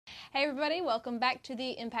Hey everybody, welcome back to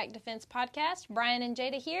the Impact Defense Podcast. Brian and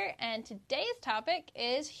Jada here, and today's topic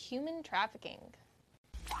is human trafficking.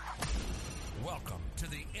 Welcome to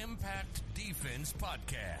the Impact Defense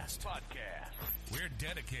Podcast. We're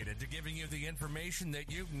dedicated to giving you the information that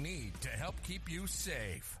you need to help keep you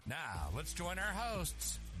safe. Now, let's join our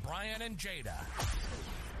hosts, Brian and Jada.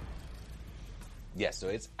 Yes, so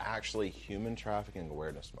it's actually Human Trafficking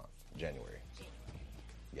Awareness Month, January.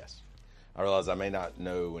 Yes. I realize I may not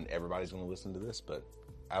know when everybody's going to listen to this, but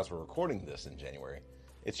as we're recording this in January,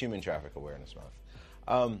 it's Human Trafficking Awareness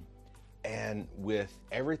Month. And with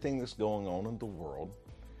everything that's going on in the world,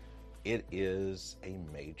 it is a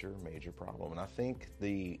major, major problem. And I think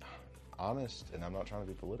the honest, and I'm not trying to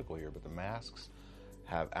be political here, but the masks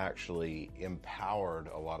have actually empowered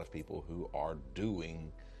a lot of people who are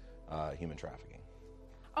doing human trafficking.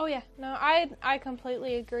 Oh yeah, no, I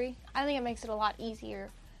completely agree. I think it makes it a lot easier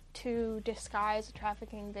to disguise a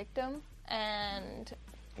trafficking victim and...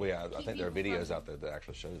 Well, yeah, I think there are videos out there that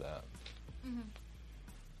actually show that. Mm-hmm.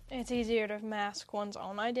 It's easier to mask one's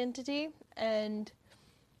own identity, and,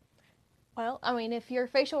 well, I mean, if your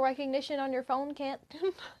facial recognition on your phone can't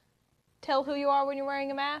tell who you are when you're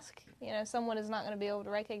wearing a mask, you know, someone is not going to be able to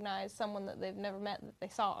recognize someone that they've never met that they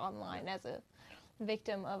saw online as a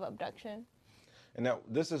victim of abduction. And now,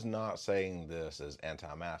 this is not saying this as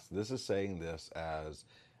anti-mask. This is saying this as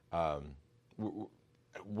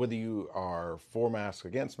whether you are for mask,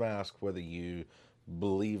 against mask, whether you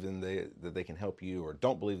believe in that they can help you or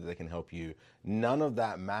don't believe that they can help you, none of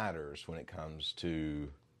that matters when it comes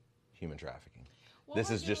to human trafficking.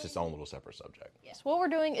 This is just its own little separate subject. Yes, what we're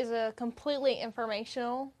doing is a completely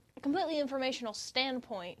informational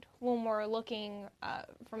standpoint when we're looking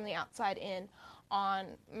from the outside in on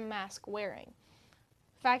mask wearing.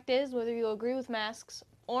 Fact is, whether you agree with masks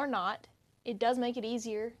or not, it does make it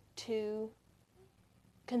easier to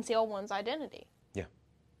conceal one's identity. Yeah,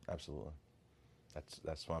 absolutely.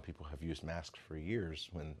 That's why people have used masks for years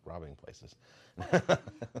when robbing places.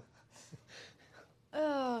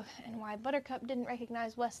 Oh, and why Buttercup didn't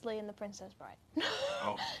recognize Wesley in The Princess Bride.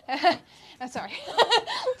 Oh. I'm sorry.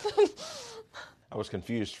 I was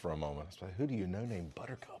confused for a moment. I was like, who do you know named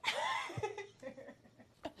Buttercup?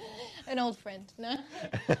 An old friend, no?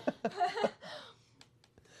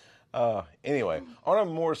 Anyway, on a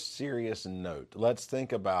more serious note, let's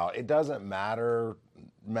think about, it doesn't matter,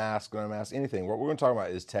 mask, no mask, anything. What we're going to talk about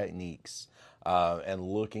is techniques and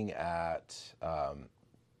looking at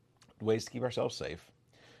ways to keep ourselves safe,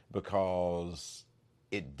 because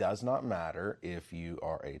it does not matter if you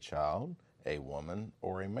are a child, a woman,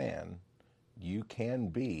 or a man. You can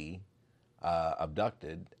be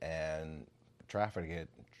abducted and trafficked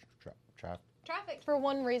for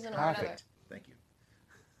one reason or another. Thank you.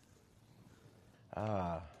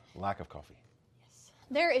 Lack of coffee. Yes.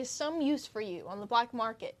 There is some use for you on the black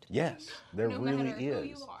market. Yes, there no really matter is. Who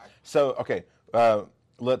you are. So, okay,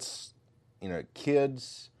 let's,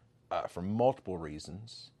 kids, for multiple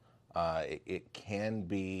reasons, it can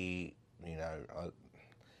be,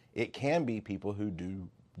 it can be people who do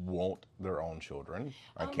want their own children,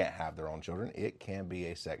 or can't have their own children. It can be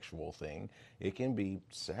a sexual thing. It can be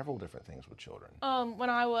several different things with children. When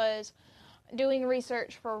I was doing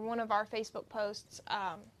research for one of our Facebook posts,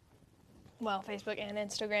 Facebook and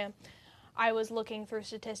Instagram, I was looking through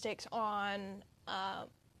statistics on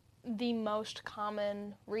the most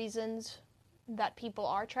common reasons that people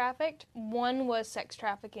are trafficked. One was sex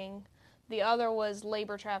trafficking, the other was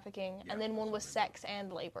labor trafficking, and then one was sex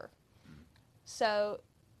and labor. So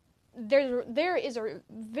there is a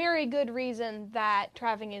very good reason that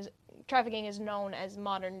trafficking is known as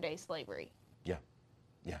modern day slavery.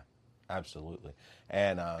 Yeah, absolutely.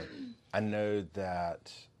 And I know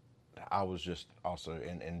that I was just also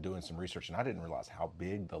in doing some research, and I didn't realize how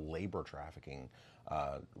big the labor trafficking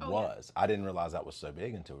was. Yeah. I didn't realize that was so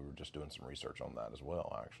big until we were just doing some research on that as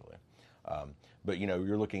well, actually. But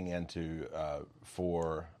you're looking into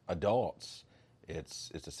for adults,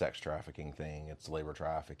 it's a sex trafficking thing, it's labor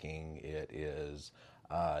trafficking, it is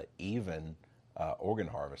even organ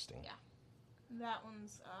harvesting. Yeah, that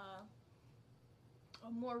one's a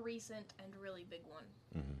more recent and really big one.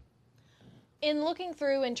 Mm-hmm. In looking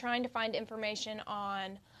through and trying to find information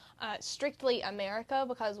on strictly America,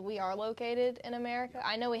 because we are located in America,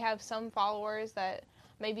 I know we have some followers that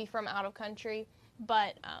may be from out of country,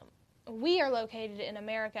 but we are located in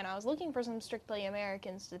America, and I was looking for some strictly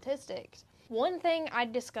American statistics. One thing I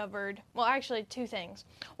discovered, well, actually two things.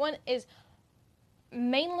 One is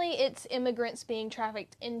mainly it's immigrants being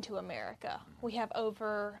trafficked into America. We have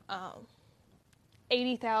over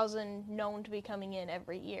 80,000 known to be coming in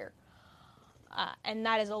every year. And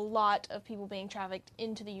that is a lot of people being trafficked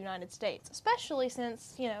into the United States, especially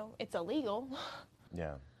since, it's illegal.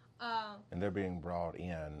 Yeah. And they're being brought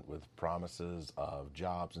in with promises of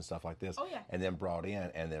jobs and stuff like this. Oh, yeah. And then brought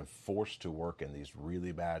in and then forced to work in these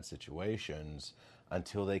really bad situations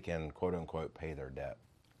until they can, quote unquote, pay their debt.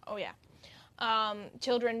 Oh, yeah.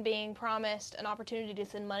 Children being promised an opportunity to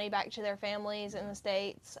send money back to their families in the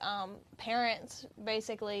States. Parents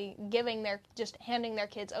basically just handing their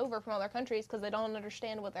kids over from other countries because they don't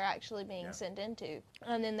understand what they're actually being sent into.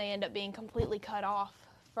 And then they end up being completely cut off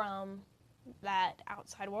from that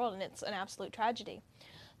outside world, and it's an absolute tragedy.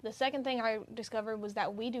 The second thing I discovered was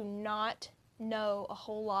that we do not know a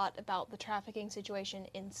whole lot about the trafficking situation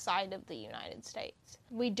inside of the United States.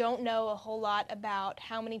 We don't know a whole lot about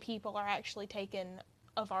how many people are actually taken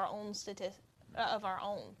of our own citizens.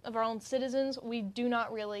 We do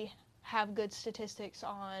not really have good statistics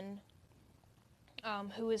on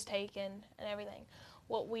who is taken and everything.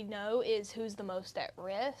 What we know is who's the most at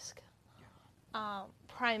risk.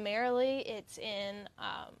 Primarily, it's in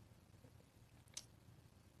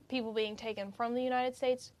people being taken from the United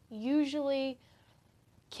States, usually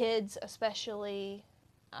kids, especially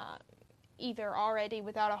either already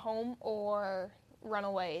without a home or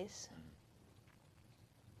runaways.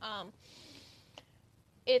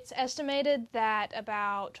 It's estimated that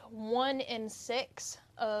about 1 in 6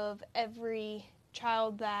 of every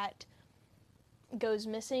child that goes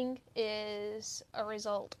missing is a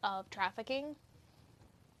result of trafficking.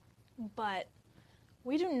 But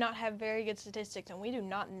we do not have very good statistics, and we do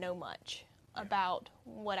not know much about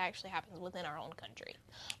what actually happens within our own country.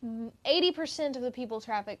 80% of the people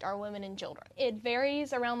trafficked are women and children. It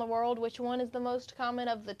varies around the world which one is the most common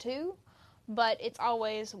of the two, but it's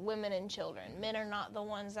always women and children. Men are not the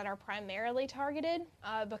ones that are primarily targeted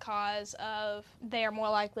because they are more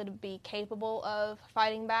likely to be capable of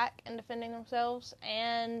fighting back and defending themselves,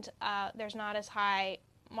 and there's not as high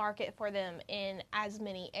market for them in as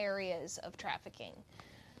many areas of trafficking.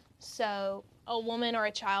 So a woman or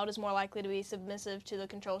a child is more likely to be submissive to the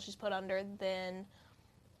control she's put under than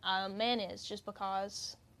a man is, just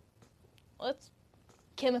because it's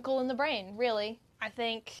chemical in the brain, really. I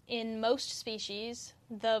think in most species,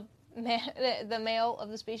 the male of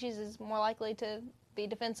the species is more likely to be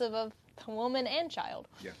defensive of the woman and child.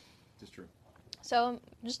 Yeah, that's true. So,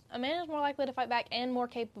 just a man is more likely to fight back and more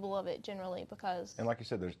capable of it generally because. And like you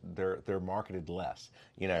said, they're marketed less.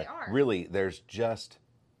 They are. Really, there's just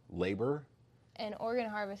labor and organ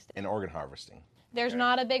harvesting. There's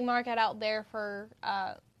not a big market out there for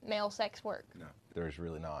male sex work. No, there's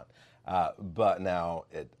really not. But now,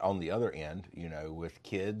 on the other end, with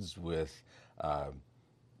kids, with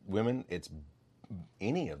women, it's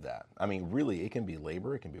any of that. I mean, really, it can be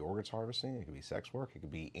labor, it can be organs harvesting, it can be sex work, it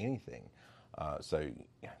could be anything. So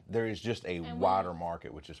there is just a wider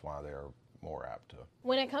market, which is why they're more apt to.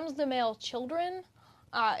 When it comes to male children,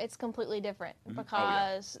 it's completely different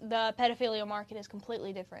because the pedophilia market is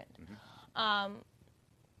completely different.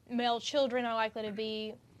 Male children are likely to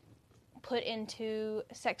be put into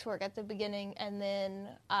sex work at the beginning and then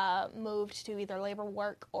moved to either labor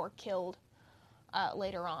work or killed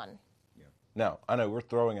later on. Now, I know we're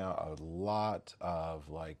throwing out a lot of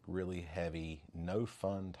really heavy, no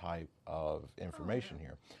fun type of information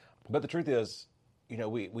here. But the truth is,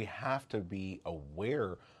 we have to be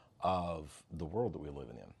aware of the world that we're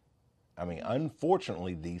living in. I mean,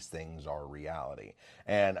 unfortunately, these things are reality.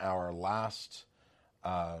 And our last,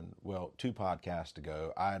 2 podcasts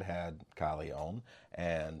ago, I had Kylie on,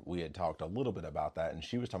 and we had talked a little bit about that, and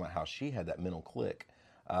she was talking about how she had that mental click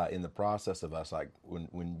in the process of us,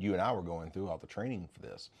 when you and I were going through all the training for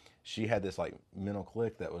this. She had this mental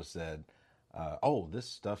click that was said, this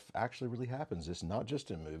stuff actually really happens. It's not just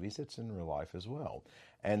in movies, it's in real life as well.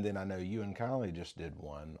 And then I know you and Kylie just did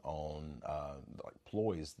one on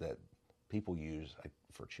ploys that people use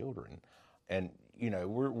for children. And,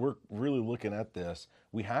 we're really looking at this.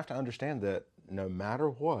 We have to understand that no matter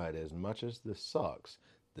what, as much as this sucks,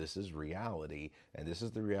 this is reality, and this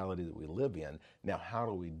is the reality that we live in. Now, how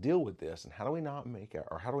do we deal with this, and how do we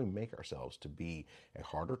how do we make ourselves to be a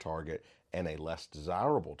harder target and a less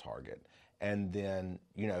desirable target? And then,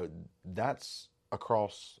 that's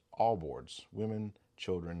across all boards: women,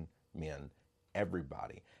 children, men,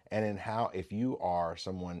 everybody. And if you are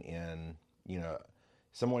someone in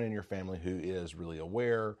your family who is really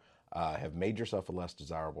aware, have made yourself a less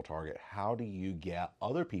desirable target, how do you get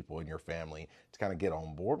other people in your family to kind of get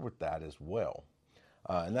on board with that as well?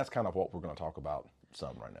 And that's kind of what we're going to talk about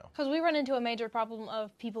some right now. Because we run into a major problem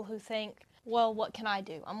of people who think well, what can I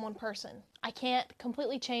do? I'm one person. I can't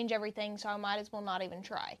completely change everything, so I might as well not even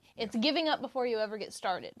try. It's giving up before you ever get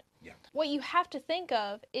started. Yeah. What you have to think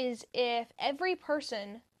of is if every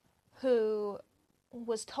person who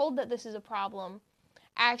was told that this is a problem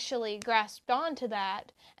actually grasped onto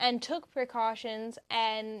that and took precautions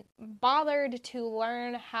and bothered to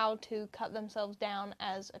learn how to cut themselves down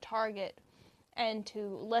as a target and to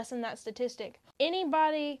lessen that statistic.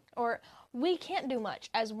 We can't do much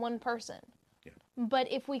as one person. Yeah. But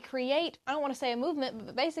if we create, I don't want to say a movement,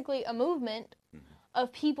 but basically a movement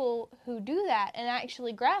of people who do that and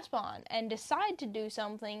actually grasp on and decide to do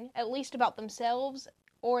something, at least about themselves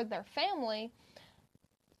or their family,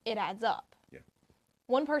 it adds up. Yeah.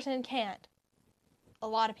 One person can't. A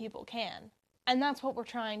lot of people can. And that's what we're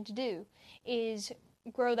trying to do, is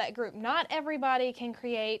grow that group. Not everybody can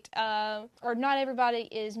create, or not everybody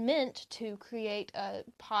is meant to create a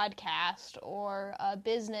podcast or a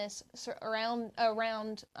business around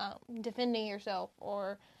defending yourself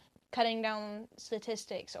or cutting down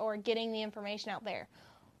statistics or getting the information out there.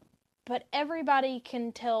 But everybody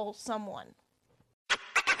can tell someone.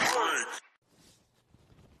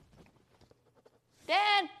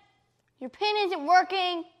 Dad, your pen isn't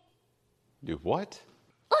working. Do what?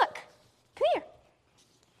 Look, come here.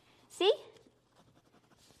 See?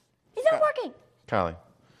 It's not working. Kylie,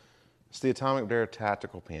 it's the Atomic Dare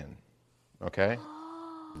Tactical Pen, okay?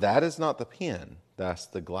 That is not the pen. That's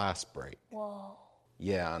the glass break. Whoa.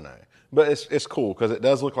 Yeah, I know. But it's cool because it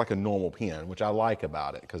does look like a normal pen, which I like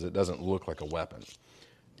about it because it doesn't look like a weapon.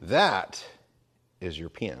 That is your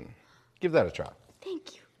pen. Give that a try.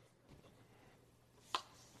 Thank you.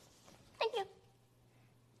 Thank you.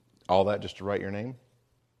 All that just to write your name?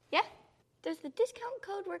 Yeah? Does the discount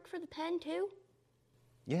code work for the pen too?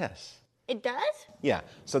 Yes. It does? Yeah,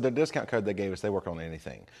 so the discount code they gave us, they work on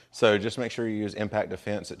anything. So just make sure you use Impact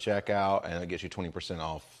Defense at checkout, and it gets you 20%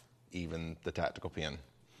 off even the tactical pen.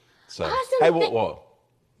 So, Awesome. hey, whoa.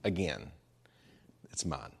 Again, it's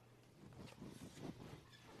mine.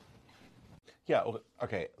 Yeah,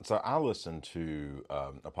 okay, so I listened to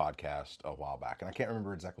a podcast a while back, and I can't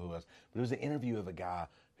remember exactly who it was, but it was an interview of a guy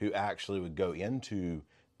who actually would go into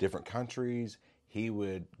different countries. He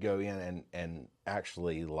would go in and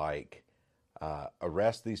actually, like,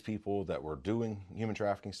 arrest these people that were doing human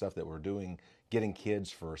trafficking stuff, that were getting kids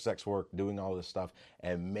for sex work, doing all this stuff,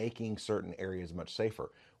 and making certain areas much safer.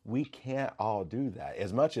 We can't all do that.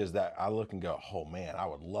 As much as that, I look and go, oh man, I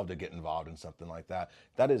would love to get involved in something like that.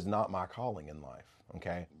 That is not my calling in life,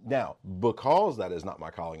 okay? Now, because that is not my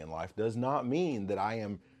calling in life does not mean that I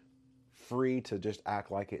am free to just act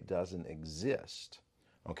like it doesn't exist,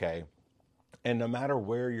 okay? And no matter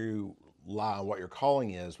where you lie on what your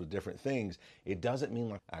calling is with different things, it doesn't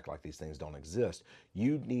mean act like these things don't exist.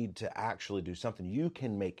 You need to actually do something. You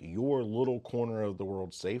can make your little corner of the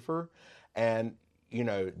world safer. And, you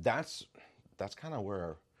know, that's kind of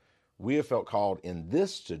where we have felt called in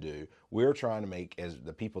this to do. We're trying to make as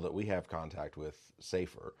the people that we have contact with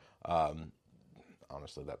safer.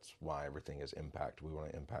 Honestly, that's why everything is impact. We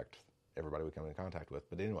want to impact everybody we come in contact with.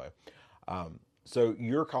 But anyway, so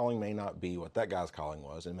your calling may not be what that guy's calling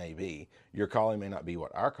was. It may be. Your calling may not be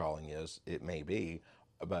what our calling is. It may be.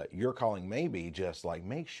 But your calling may be just like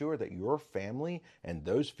make sure that your family and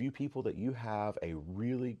those few people that you have a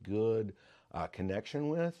really good connection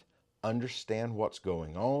with understand what's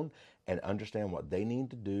going on and understand what they need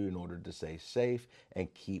to do in order to stay safe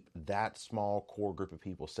and keep that small core group of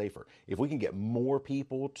people safer. If we can get more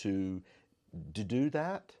people to do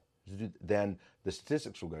that, then the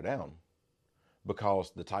statistics will go down. Because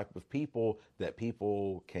the type of people that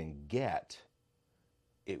people can get,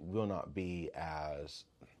 it will not be as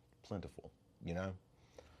plentiful, you know?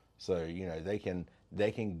 So, you know, they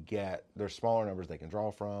can get, there's smaller numbers they can draw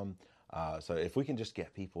from. So if we can just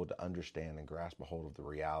get people to understand and grasp a hold of the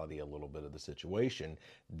reality a little bit of the situation,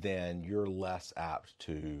 then you're less apt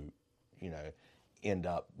to, you know, end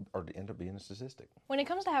up being a statistic. When it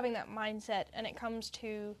comes to having that mindset and it comes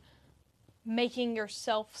to making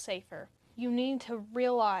yourself safer, you need to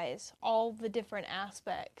realize all the different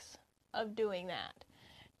aspects of doing that.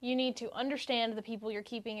 You need to understand the people you're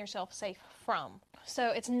keeping yourself safe from.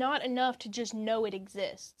 So it's not enough to just know it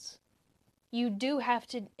exists. You do have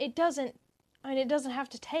to, it doesn't have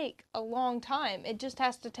to take a long time. It just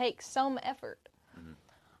has to take some effort.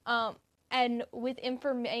 Mm-hmm. And with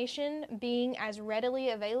information being as readily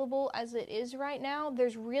available as it is right now,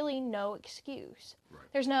 there's really no excuse. Right.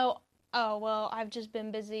 There's no, oh, well, I've just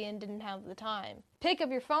been busy and didn't have the time. Pick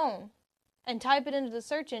up your phone and type it into the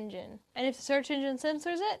search engine. And if the search engine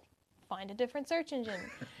censors it, find a different search engine.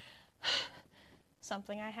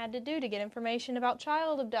 Something I had to do to get information about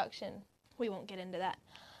child abduction. We won't get into that.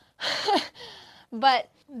 But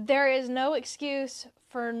there is no excuse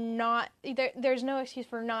for there's no excuse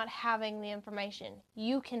for not having the information.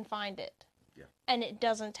 You can find it. Yeah. And it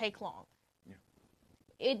doesn't take long. Yeah.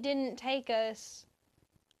 It didn't take us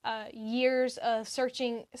years of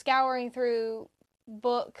scouring through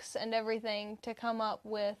books and everything to come up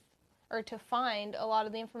with, or to find a lot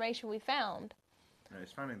of the information we found. No,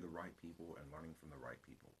 it's finding the right people and learning from the right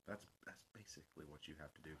people. That's basically what you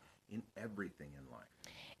have to do in everything in life.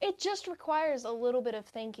 It just requires a little bit of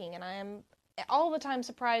thinking, and I am all the time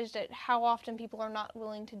surprised at how often people are not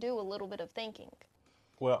willing to do a little bit of thinking.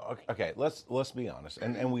 Well, okay, let's be honest,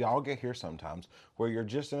 and we all get here sometimes where you're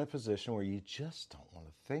just in a position where you just don't want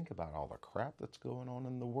to think about all the crap that's going on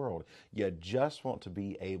in the world. You just want to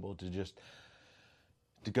be able to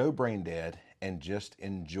go brain dead and just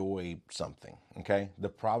enjoy something. Okay, the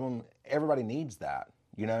problem, everybody needs that,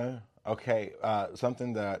 you know. Okay,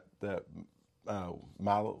 something that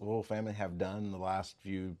my little family have done the last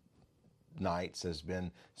few nights has been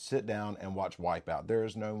sit down and watch Wipeout. There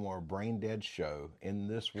is no more brain dead show in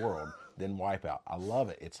this world than Wipeout. I love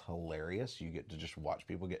it. It's hilarious. You get to just watch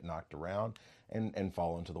people get knocked around and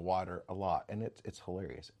fall into the water a lot, and it's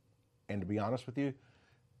hilarious. And to be honest with you,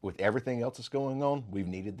 with everything else that's going on, we've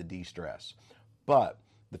needed the de-stress. But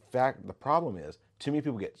the problem is, too many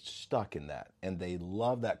people get stuck in that, and they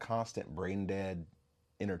love that constant brain dead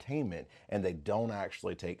entertainment, and they don't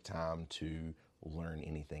actually take time to learn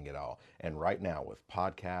anything at all. And right now, with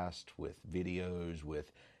podcasts, with videos,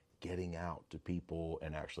 with getting out to people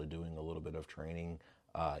and actually doing a little bit of training,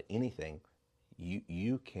 anything,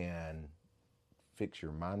 you can fix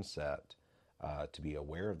your mindset to be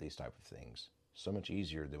aware of these type of things so much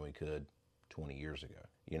easier than we could 20 years ago,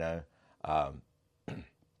 you know?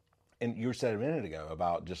 And you said a minute ago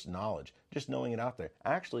about just knowledge, just knowing it out there.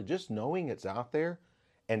 Actually, just knowing it's out there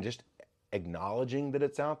and just acknowledging that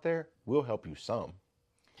it's out there will help you some.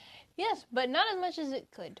 Yes, but not as much as it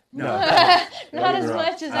could. No. Not as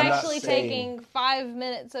much as I'm not actually saying- taking 5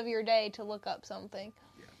 minutes of your day to look up something.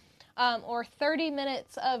 Yeah. Or 30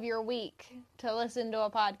 minutes of your week to listen to a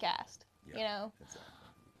podcast, you know? Exactly.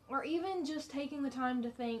 Or even just taking the time to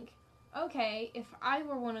think, okay, if I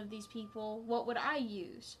were one of these people, what would I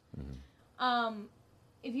use? Mm-hmm.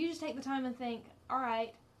 If you just take the time and think, all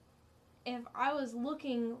right, if I was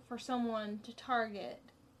looking for someone to target,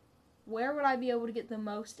 where would I be able to get the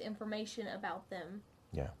most information about them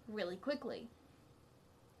really quickly?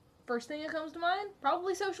 First thing that comes to mind,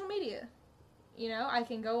 probably social media. You know, I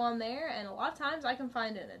can go on there, and a lot of times I can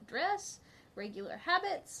find an address, regular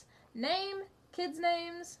habits, name, kids'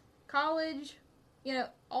 names, college, you know,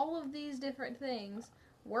 all of these different things.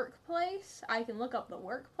 Workplace, I can look up the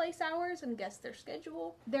workplace hours and guess their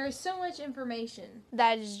schedule. There is so much information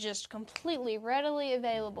that is just completely readily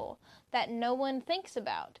available that no one thinks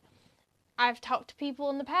about. I've talked to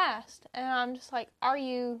people in the past, and I'm just like,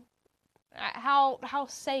 how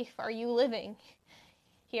safe are you living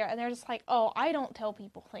here? And they're just like, oh, I don't tell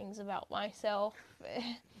people things about myself.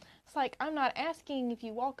 It's like, I'm not asking if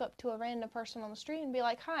you walk up to a random person on the street and be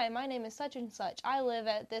like, hi, my name is such and such. I live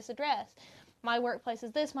at this address. My workplace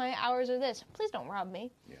is this. My hours are this. Please don't rob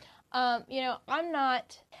me. Yeah. You know, I'm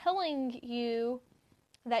not telling you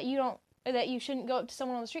that you shouldn't go up to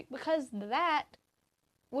someone on the street, because that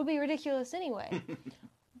would be ridiculous anyway.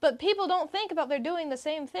 But people don't think about they're doing the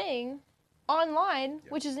same thing online,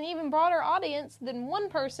 which is an even broader audience than one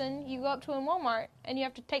person you go up to in Walmart, and you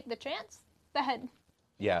have to take the chance that...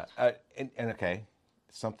 Yeah, and okay,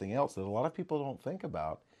 something else that a lot of people don't think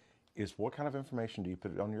about is what kind of information do you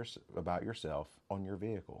put on about yourself on your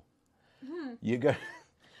vehicle? You go.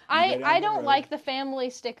 I don't like the family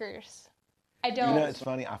stickers. I don't. You know, it's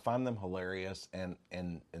funny. I find them hilarious, and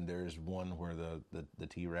there's one where the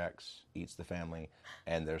T-Rex eats the family,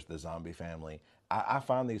 and there's the zombie family. I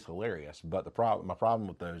find these hilarious, but my problem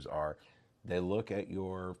with those are they look at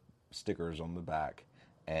your stickers on the back,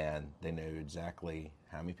 and they know exactly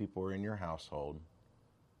how many people are in your household,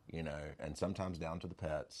 you know, and sometimes down to the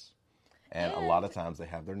pets. And a lot of times they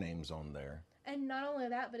have their names on there. And not only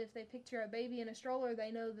that, but if they picture a baby in a stroller,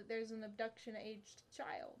 they know that there's an abduction-aged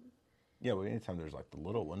child. Yeah, well, anytime there's like the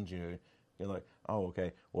little ones, you're like, oh,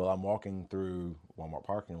 okay, well, I'm walking through Walmart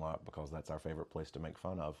parking lot because that's our favorite place to make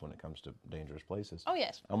fun of when it comes to dangerous places. Oh,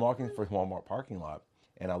 yes. I'm walking through Walmart parking lot,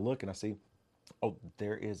 and I look and I see, oh,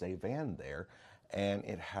 there is a van there, and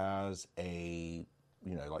it has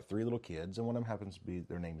like 3 little kids, and one of them happens to be,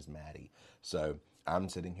 their name is Maddie. So I'm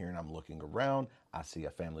sitting here and I'm looking around. I see a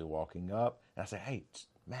family walking up, and I say, hey,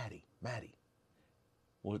 Maddie.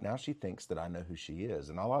 Well, now she thinks that I know who she is.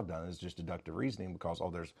 And all I've done is just deductive reasoning because,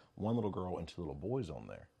 oh, there's one little girl and two little boys on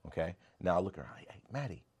there. Okay. Now I look at her, hey,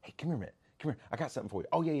 Maddie, hey, come here a minute. Come here. I got something for you.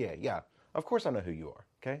 Oh, yeah. Of course I know who you are.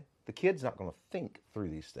 Okay. The kid's not going to think through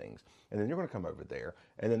these things. And then you're going to come over there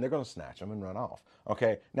and then they're going to snatch them and run off.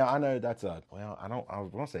 Okay. Now I know that's I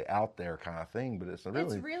want to say out there kind of thing, but it's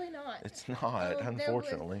really not. It's not,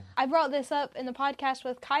 unfortunately. I brought this up in the podcast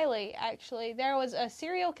with Kylie, actually. There was a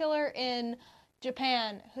serial killer in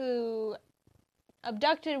Japan who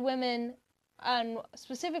abducted women, and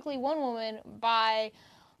specifically one woman, by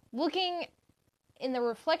looking in the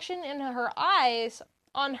reflection in her eyes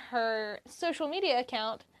on her social media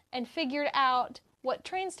account and figured out what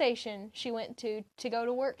train station she went to go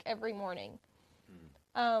to work every morning.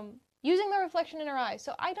 Using the reflection in her eyes.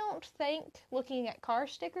 So I don't think looking at car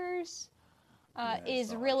stickers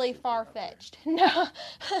is really far-fetched. No.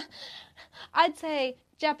 I'd say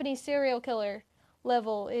Japanese serial killer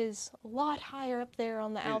level is a lot higher up there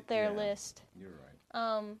on the out there list. You're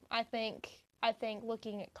right. I think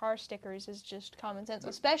looking at car stickers is just common sense,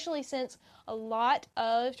 especially since a lot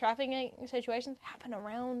of trafficking situations happen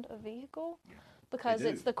around a vehicle because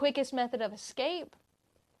it's the quickest method of escape.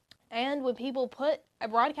 And when people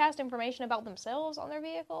broadcast information about themselves on their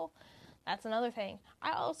vehicle, that's another thing.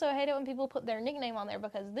 I also hate it when people put their nickname on there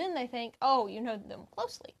because then they think, oh, you know them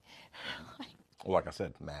closely. Well, like I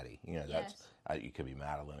said, Maddie, that's it could be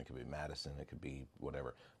Madeline, it could be Madison, it could be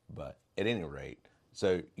whatever. But at any rate,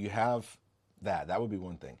 so you have that would be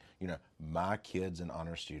one thing. My kid's an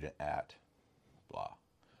honor student at blah.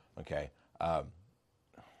 Okay.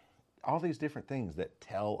 All these different things that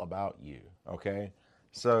tell about you. Okay.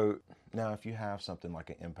 So now if you have something like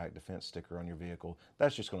an Impact Defense sticker on your vehicle,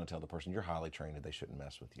 that's just going to tell the person you're highly trained and they shouldn't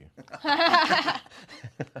mess with you.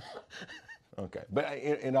 Okay. But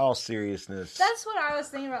in all seriousness. That's what I was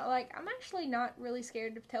thinking about. Like, I'm actually not really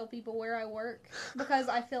scared to tell people where I work because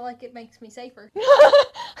I feel like it makes me safer.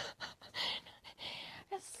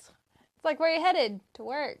 It's like, where you headed? To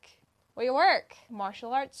work. Where you work?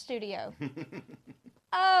 Martial arts studio.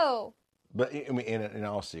 Oh. But in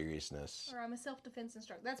all seriousness. Or I'm a self-defense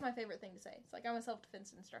instructor. That's my favorite thing to say. It's like, I'm a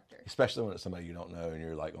self-defense instructor. Especially when it's somebody you don't know and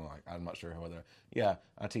you're like, oh, I'm not sure whether. Yeah,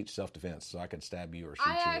 I teach self-defense, so I could stab you or shoot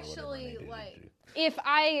you or whatever I need to do. If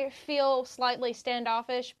I feel slightly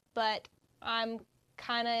standoffish, but I'm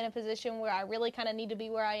kind of in a position where I really kind of need to be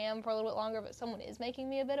where I am for a little bit longer, but someone is making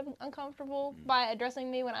me a bit uncomfortable by addressing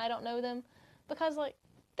me when I don't know them, because, like,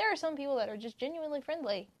 there are some people that are just genuinely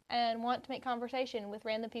friendly and want to make conversation with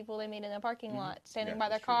random people they meet in a parking lot, standing by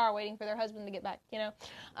their car, waiting for their husband to get back,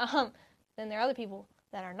 Then there are other people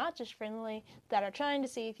that are not just friendly, that are trying to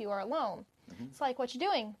see if you are alone. It's like, what you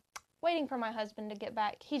doing? Waiting for my husband to get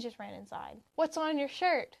back. He just ran inside. What's on your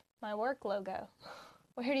shirt? My work logo.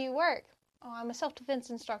 Where do you work? Oh, I'm a self-defense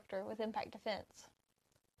instructor with Impact Defense.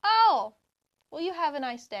 Oh, well, you have a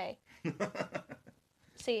nice day.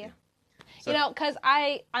 See ya. So, because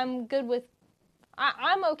I'm good with,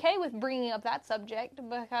 I'm okay with bringing up that subject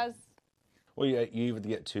because. Well, you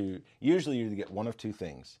usually you either get one of two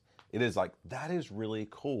things. It is like, that is really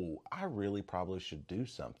cool. I really probably should do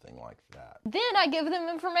something like that. Then I give them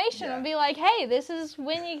information and be like, hey, this is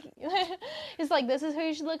when you, it's like, this is who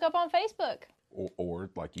you should look up on Facebook. Or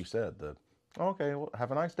like you said, okay, well,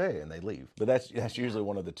 have a nice day, and they leave. But that's usually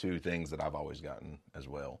one of the two things that I've always gotten as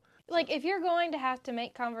well. Like, if you're going to have to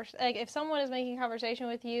make if someone is making conversation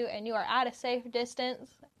with you and you are at a safe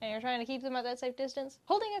distance and you're trying to keep them at that safe distance,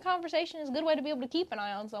 holding a conversation is a good way to be able to keep an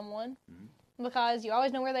eye on someone because you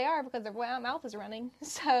always know where they are because their mouth is running.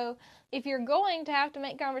 So if you're going to have to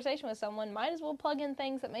make conversation with someone, might as well plug in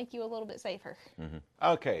things that make you a little bit safer.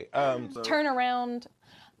 Okay. Turn around.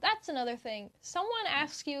 That's another thing. Someone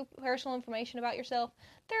asks you personal information about yourself,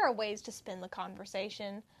 there are ways to spin the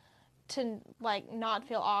conversation to, like, not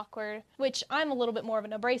feel awkward, which I'm a little bit more of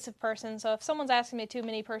an abrasive person, so if someone's asking me too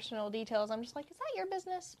many personal details, I'm just like, is that your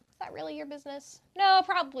business? Is that really your business? No,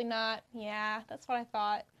 probably not. Yeah, that's what I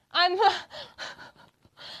thought. I'm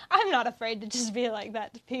not afraid to just be like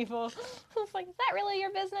that to people. It's like, is that really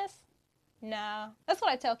your business? No. That's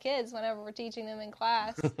what I tell kids whenever we're teaching them in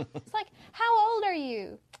class. It's like, how old are you?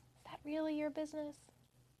 Is that really your business?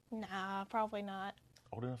 Nah, probably not.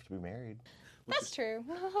 Old enough to be married. That's true.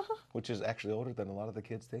 Which is actually older than a lot of the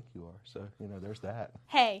kids think you are. So, there's that.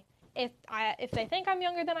 Hey, if they think I'm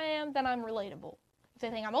younger than I am, then I'm relatable. If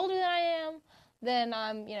they think I'm older than I am, then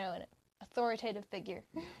I'm, an authoritative figure.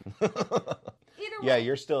 Either way. Yeah,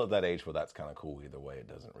 you're still at that age where that's kind of cool either way. It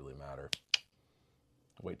doesn't really matter.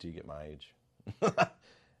 Wait till you get my age.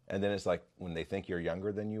 And then it's like, when they think you're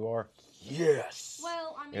younger than you are, yes!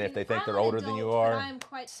 Well, and if they think they're older than you are... I'm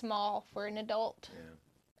quite small for an adult.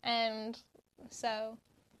 And so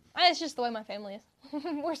it's just the way my family is.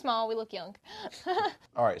 We're small. We look young.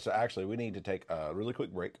 All right. So actually, we need to take a really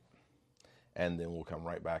quick break, and then we'll come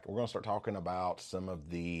right back. We're going to start talking about some of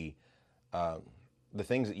the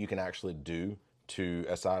things that you can actually do to,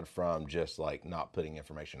 aside from just like not putting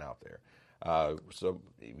information out there. So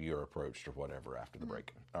you're approached or whatever after the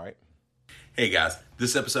break. All right. Hey guys,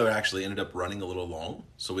 this episode actually ended up running a little long,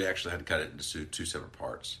 so we actually had to cut it into two separate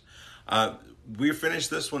parts. We finished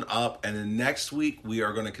this one up, and then next week we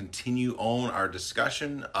are going to continue on our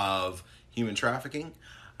discussion of human trafficking.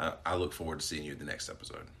 I look forward to seeing you in the next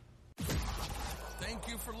episode. Thank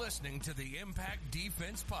you for listening to the Impact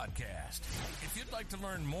Defense Podcast. If you'd like to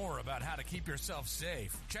learn more about how to keep yourself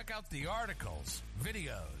safe, check out the articles,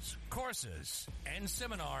 videos, courses, and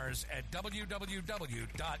seminars at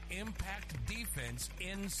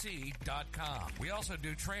www.impactdefensenc.com. We also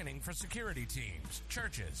do training for security teams,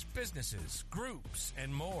 churches, businesses, groups,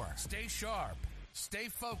 and more. Stay sharp, stay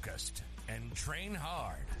focused, and train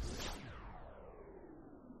hard.